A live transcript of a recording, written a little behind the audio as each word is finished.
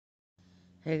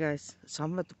Hey guys, so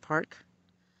I'm at the park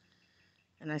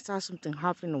and I saw something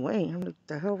hopping away. I'm like, what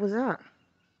the hell was that?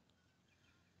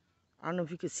 I don't know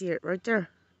if you can see it right there.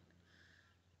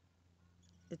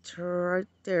 It's right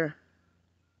there.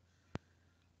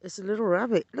 It's a little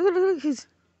rabbit. Look, he's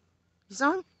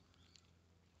on.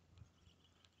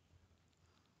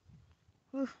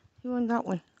 Oh, he went that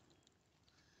way.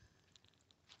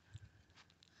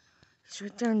 He's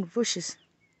right there in the bushes.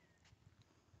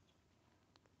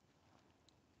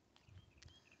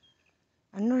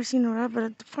 I've never seen a rabbit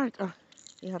at the park. Oh,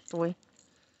 he hopped away.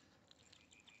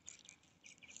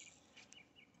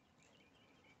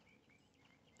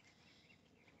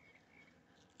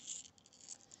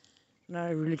 Now I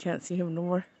really can't see him no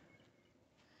more.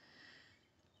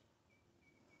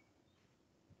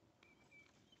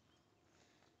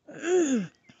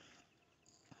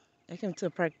 I came to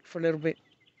the park for a little bit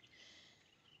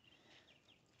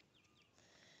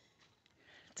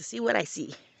to see what I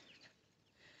see.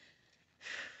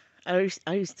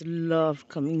 I used to love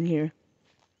coming here.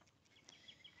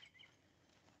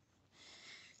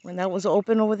 When that was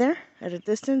open over there at a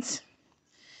distance,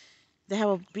 they have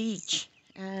a beach,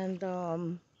 and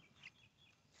in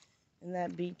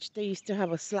that beach they used to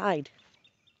have a slide,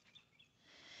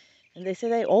 and they say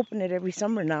they open it every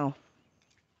summer now.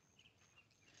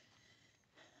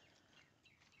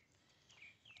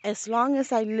 As long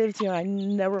as I lived here, I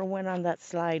never went on that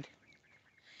slide.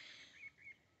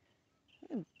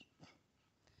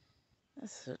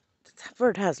 That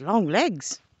bird has long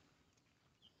legs.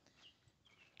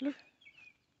 Look,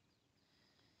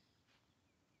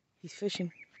 he's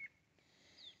fishing.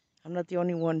 I'm not the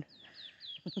only one.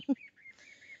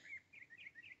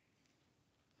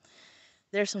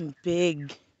 There's some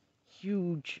big,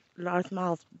 huge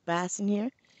largemouth bass in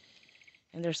here,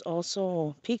 and there's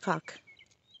also peacock.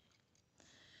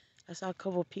 I saw a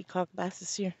couple of peacock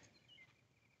basses here.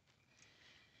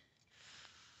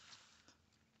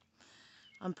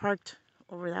 I'm parked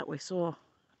over that way, so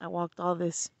I walked all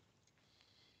this.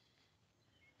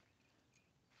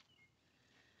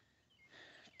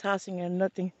 Tossing and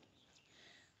nothing.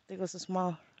 I think it was a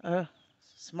small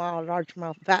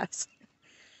largemouth bass.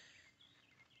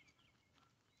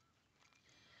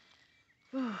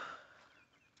 And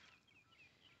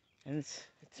it's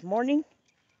morning,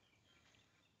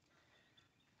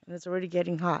 and it's already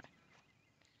getting hot.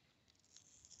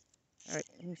 All right,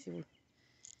 let me see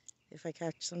if I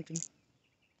catch something.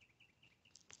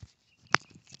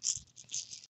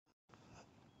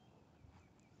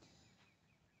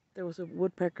 There was a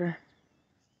woodpecker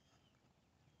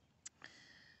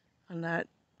on that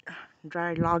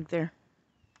dry log there.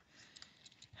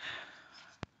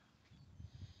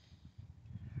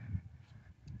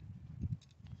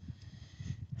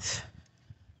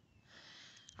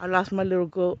 I lost my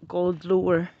little gold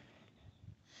lure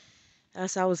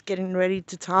as I was getting ready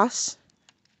to toss.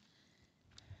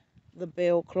 The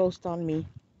bail closed on me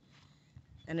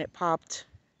and it popped.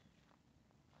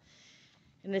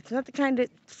 And it's not the kind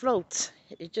that floats.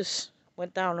 It just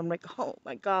went down. I'm like, oh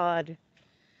my God.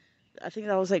 I think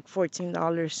that was like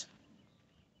 $14.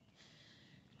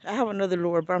 I have another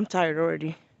lure, but I'm tired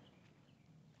already.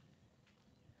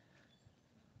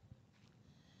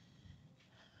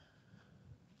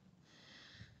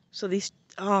 So these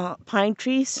pine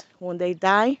trees, when they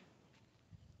die,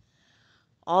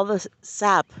 all the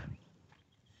sap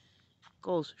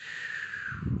goes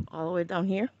all the way down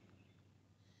here.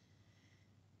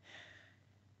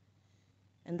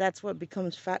 And that's what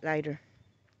becomes fat lighter.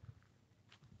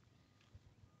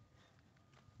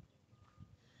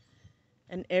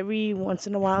 And every once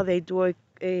in a while they do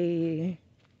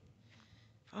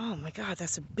oh my God,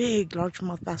 that's a big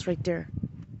largemouth bass right there.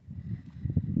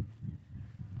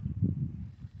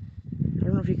 I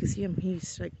don't know if you can see him.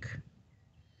 He's like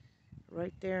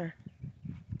right there.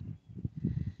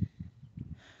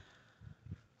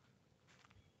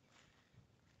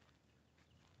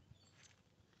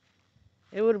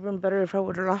 It would have been better if I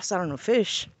would have lost out on a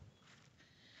fish.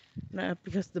 Not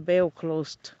because the bail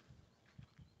closed.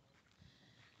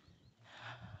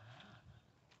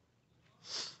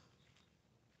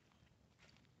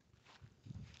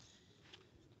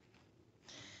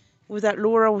 With that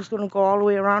lure, I was going to go all the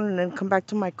way around and then come back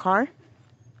to my car.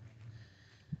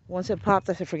 Once it popped,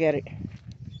 I said, forget it.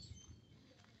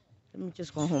 Let me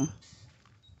just go home.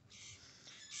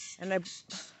 And there's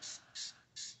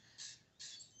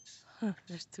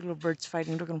two little birds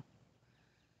fighting. Look at them.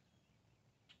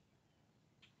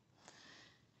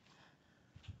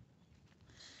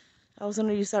 I was going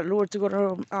to use that lure to go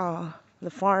to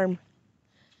the farm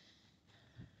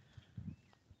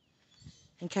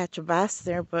and catch a bass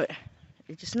there, but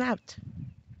it just snapped.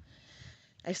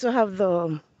 I still have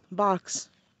the box.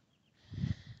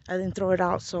 I didn't throw it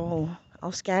out, so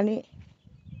I'll scan it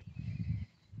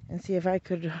and see if I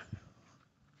could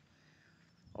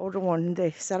order one.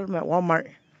 They sell them at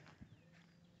Walmart.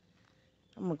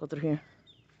 I'm gonna go through here.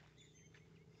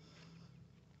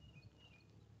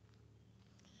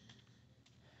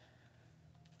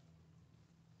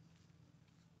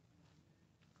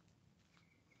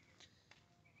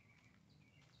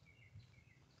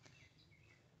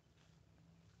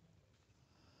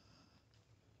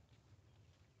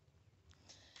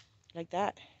 Like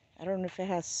that. I don't know if it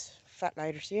has fat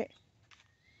lighters yet.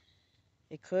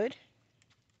 It could.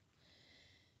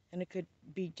 And it could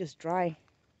be just dry.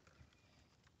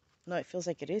 No, it feels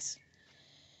like it is.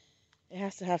 It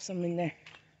has to have some in there.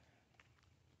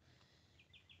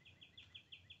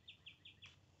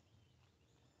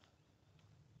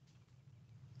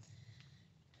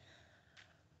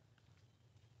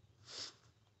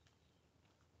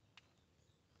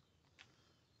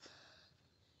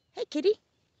 Hey, kitty.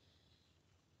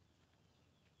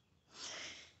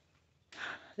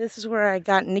 This is where I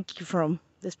got Nikki from,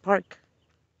 this park.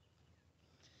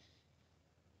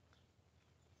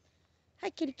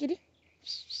 Hi, kitty, kitty.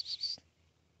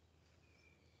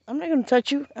 I'm not going to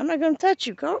touch you. I'm not going to touch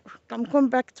you, girl. I'm going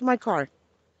back to my car.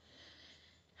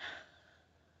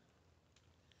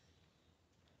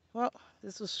 Well,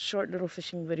 this was a short little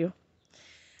fishing video.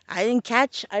 I didn't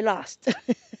catch, I lost.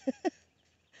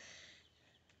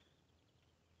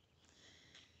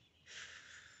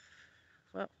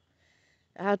 Well,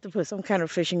 I have to put some kind of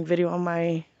fishing video on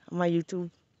my YouTube.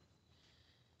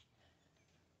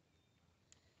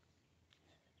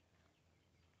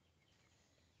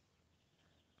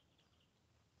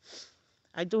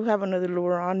 I do have another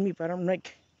lure on me, but I'm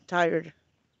like tired.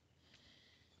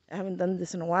 I haven't done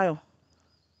this in a while.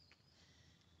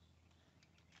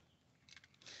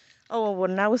 Oh,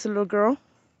 when I was a little girl,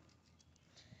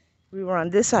 we were on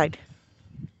this side.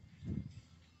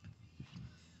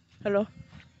 Hello.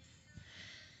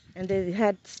 And they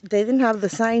didn't have the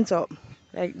signs up,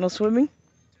 like no swimming.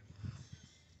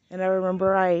 And I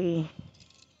remember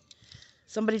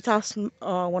somebody tossed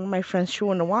one of my friend's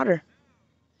shoe in the water.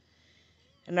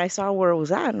 And I saw where it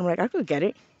was at, and I'm like, I could get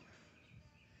it.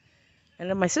 And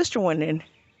then my sister went in.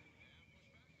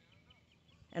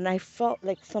 And I felt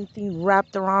like something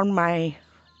wrapped around my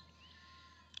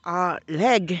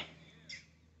leg.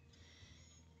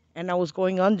 And I was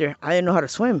going under. I didn't know how to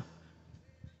swim.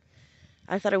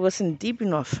 I thought it wasn't deep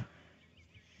enough.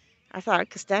 I thought I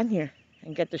could stand here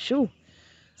and get the shoe.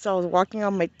 So I was walking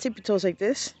on my tippy toes like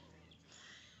this.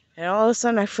 And all of a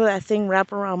sudden I feel that thing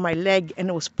wrap around my leg and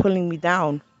it was pulling me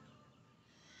down.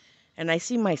 And I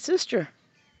see my sister.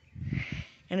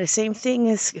 And the same thing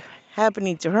is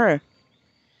happening to her.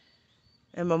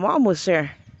 And my mom was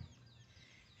there.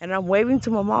 And I'm waving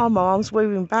to my mom. My mom's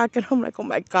waving back. And I'm like, oh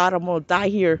my God, I'm going to die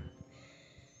here.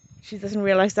 She doesn't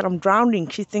realize that I'm drowning.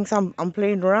 She thinks I'm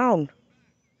playing around.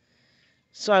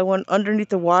 So I went underneath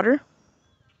the water.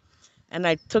 And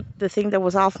I took the thing that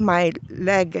was off my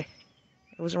leg.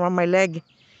 It was around my leg.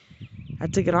 I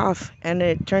took it off. And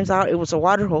it turns out it was a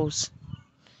water hose.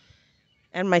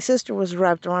 And my sister was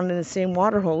wrapped around in the same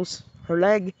water hose, her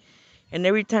leg. And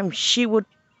every time she would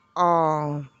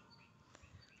pull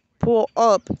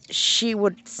up, she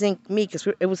would sink me because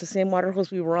it was the same water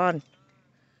hose we were on.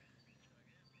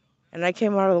 And I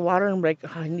came out of the water and I'm like,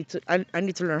 oh, I need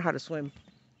to learn how to swim.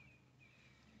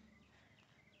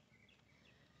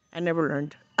 I never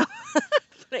learned.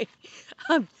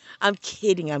 I'm, I'm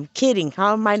kidding. I'm kidding.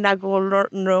 How am I not going to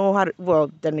know how to?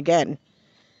 Well, then again,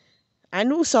 I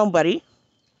knew somebody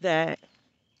that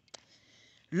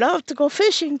loved to go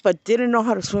fishing but didn't know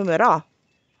how to swim at all.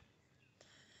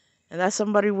 And that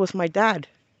somebody was my dad.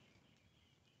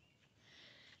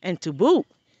 And to boot,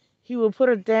 he would put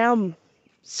a damn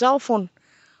cell phone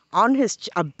on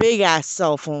a big ass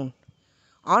cell phone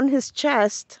on his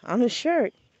chest, on his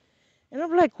shirt. And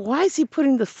I'm like, why is he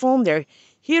putting the phone there?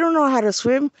 He don't know how to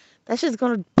swim. That's just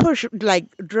gonna push, like,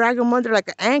 drag him under like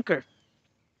an anchor.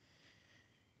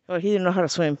 Well, he didn't know how to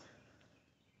swim.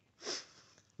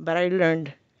 But I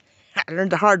learned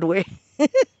the hard way.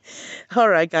 All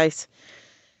right, guys.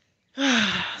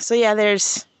 So yeah,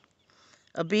 there's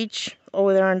a beach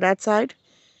over there on that side.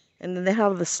 And then they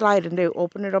have the slide and they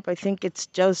open it up. I think it's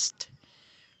just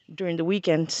during the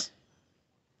weekends.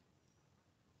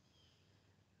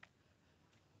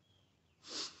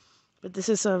 But this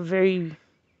is a very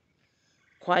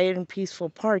quiet and peaceful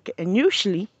park. And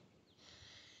usually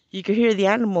you can hear the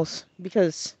animals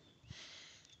because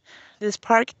this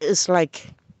park is like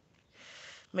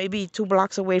maybe 2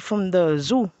 blocks away from the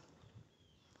zoo.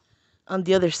 on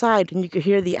the other side, and you could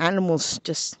hear the animals,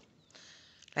 just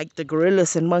like the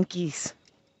gorillas and monkeys,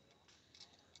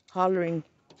 hollering.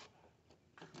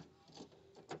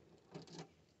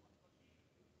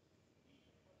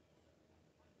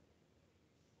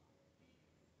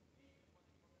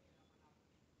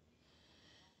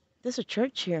 There's a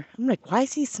church here. I'm like, why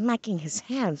is he smacking his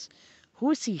hands?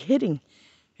 Who is he hitting?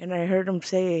 And I heard him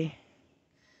say,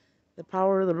 the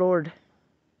power of the Lord.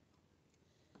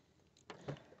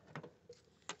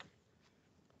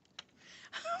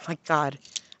 Oh my God.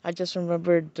 I just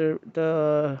remembered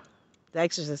the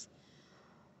Exorcist.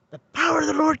 The power of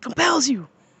the Lord compels you.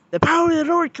 The power of the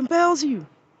Lord compels you.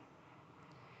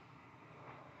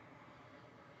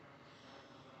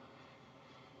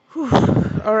 Whew.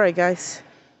 All right, guys.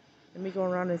 Let me go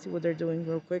around and see what they're doing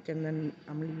real quick, and then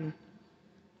I'm leaving.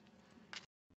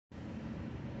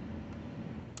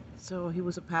 So he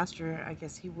was a pastor. I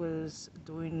guess he was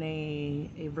doing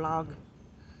a vlog.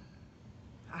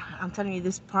 I'm telling you,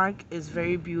 this park is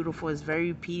very beautiful. It's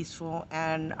very peaceful.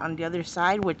 And on the other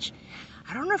side, which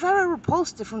I don't know if I've ever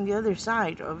posted from the other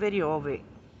side a video of it.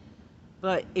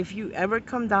 But if you ever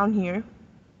come down here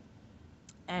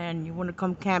and you want to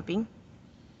come camping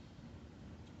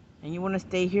and you want to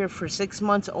stay here for 6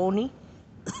 months only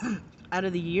out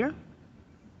of the year,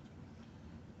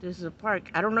 this is a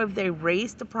park. I don't know if they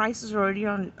raised the prices already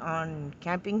on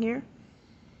camping here,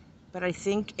 but I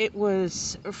think it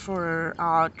was for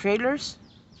trailers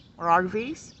or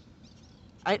RVs.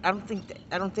 I don't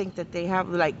think that they have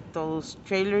like those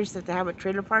trailers that they have at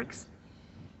trailer parks.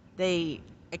 They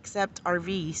accept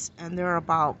RVs, and they're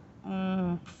about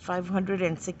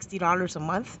 $560 a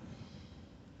month.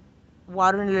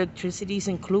 Water and electricity is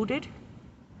included,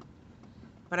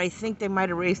 but I think they might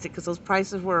have raised it because those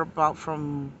prices were about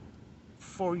from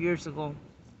 4 years ago.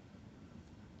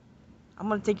 I'm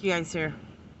gonna take you guys here.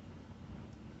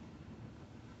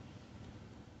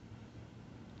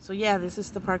 So yeah, this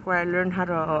is the park where I learned how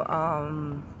to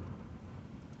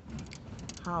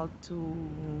how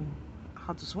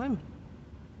to swim.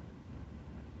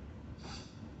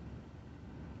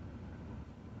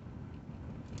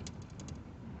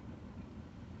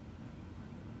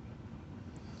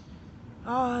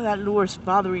 Oh, that lure's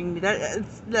bothering me.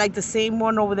 It's like the same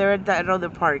one over there at that other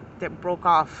park that broke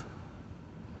off.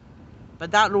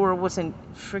 But that lure wasn't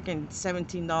freaking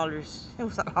 $17. It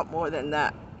was a lot more than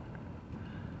that.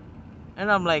 And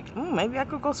I'm like, maybe I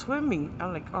could go swimming.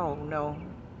 I'm like, oh no,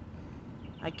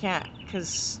 I can't,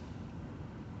 because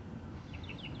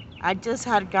I just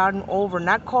had gotten over,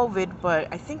 not COVID, but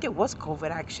I think it was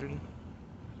COVID actually.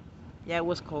 Yeah, it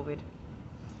was COVID.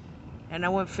 And I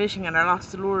went fishing and I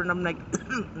lost the lure, and I'm like,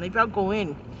 maybe I'll go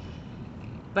in.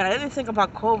 But I didn't think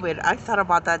about COVID. I thought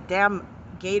about that damn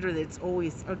gator that's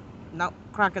always, not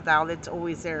crocodile, that's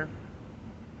always there.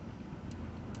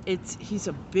 He's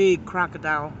a big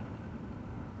crocodile.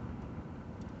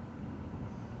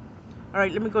 All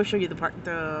right, let me go show you the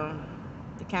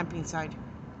camping side.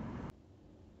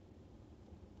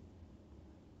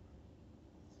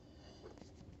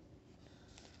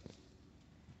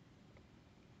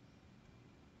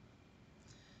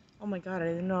 Oh my God, I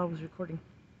didn't know I was recording.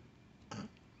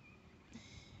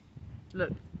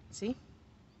 Look, see?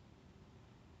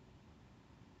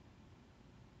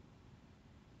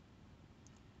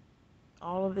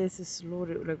 All of this is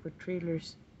loaded like with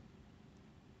trailers.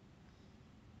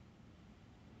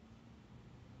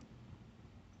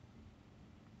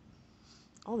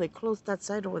 Oh, they closed that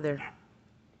side over there.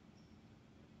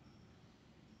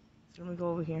 So let me go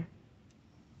over here.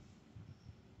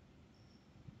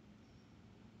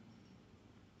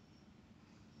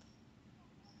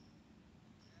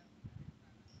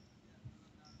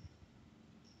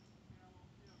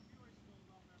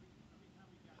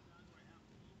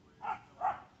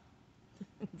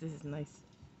 This is nice.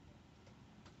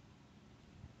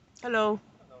 Hello.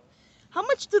 How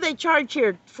much do they charge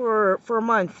here for a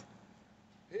month?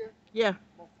 Here? Yeah.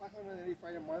 About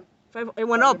 585 a month. It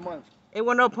went up. A month. It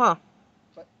went up, huh?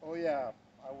 But, oh yeah,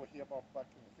 I was here about back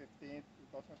in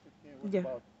 2015, it was Yeah.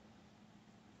 about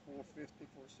 450,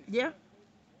 460. Yeah.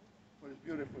 But it's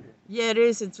beautiful here. Yeah, it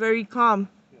is. It's very calm.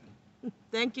 Yeah.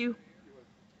 Thank you.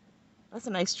 That's a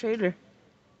nice trailer.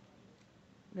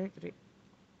 Look at it.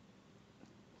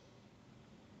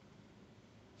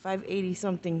 580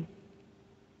 something.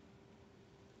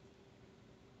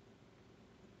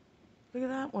 Look at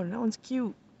that one. That one's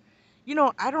cute. You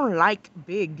know, I don't like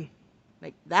big.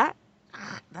 Like that.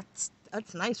 That's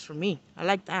nice for me. I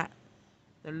like that.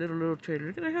 That little trailer.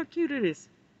 Look at how cute it is.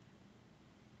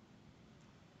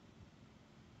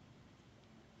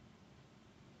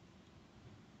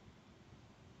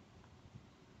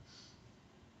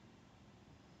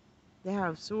 They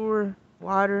have sewer,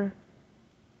 water,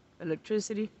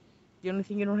 electricity. The only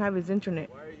thing you don't have is internet.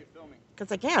 Why are you filming?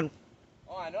 Because I can.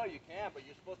 Oh, I know you can, but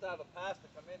you're supposed to have a pass to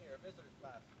come in here, a visitor's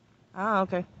pass. Ah,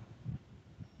 okay.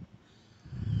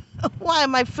 Why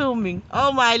am I filming?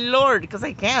 Oh my lord, because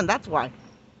I can, that's why.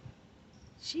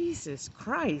 Jesus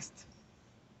Christ.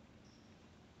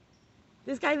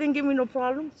 This guy didn't give me no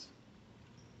problems.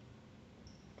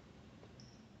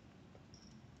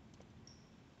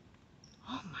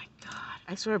 Oh my God.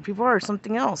 I swear people are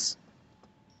something else.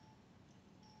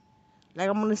 Like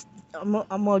I'm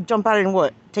gonna jump out and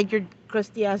what? Take your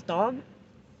crusty ass dog?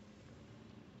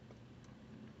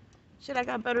 Shit, I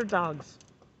got better dogs.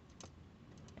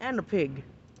 And a pig.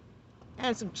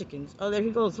 And some chickens. Oh, there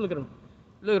he goes. Look at him.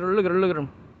 Look at him, look at him, look at him.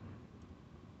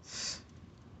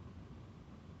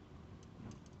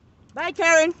 Bye,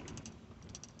 Karen.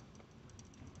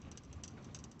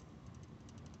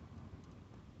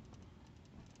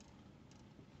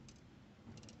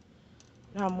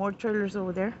 Now more trailers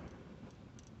over there.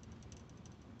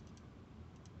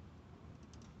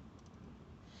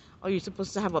 Oh, you're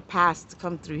supposed to have a pass to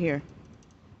come through here.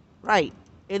 Right.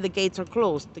 If the gates are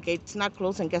closed. The gate's not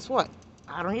closed, and guess what?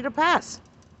 I don't need a pass.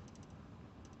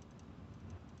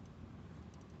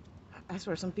 I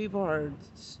swear, some people are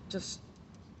just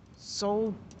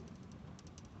so...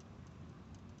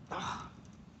 Ugh.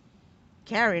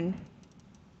 Karen.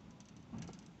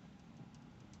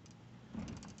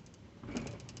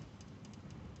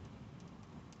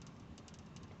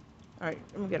 Alright,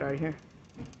 let me get out of here.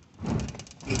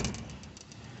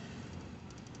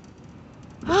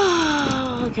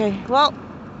 Okay, well,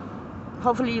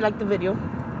 hopefully you liked the video.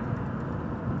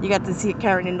 You got to see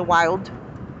Karen in the wild.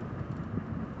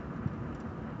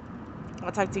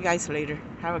 I'll talk to you guys later.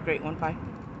 Have a great one. Bye.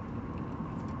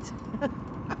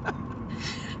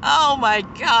 Oh my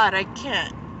God, I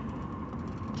can't.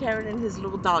 Karen and his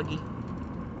little doggy.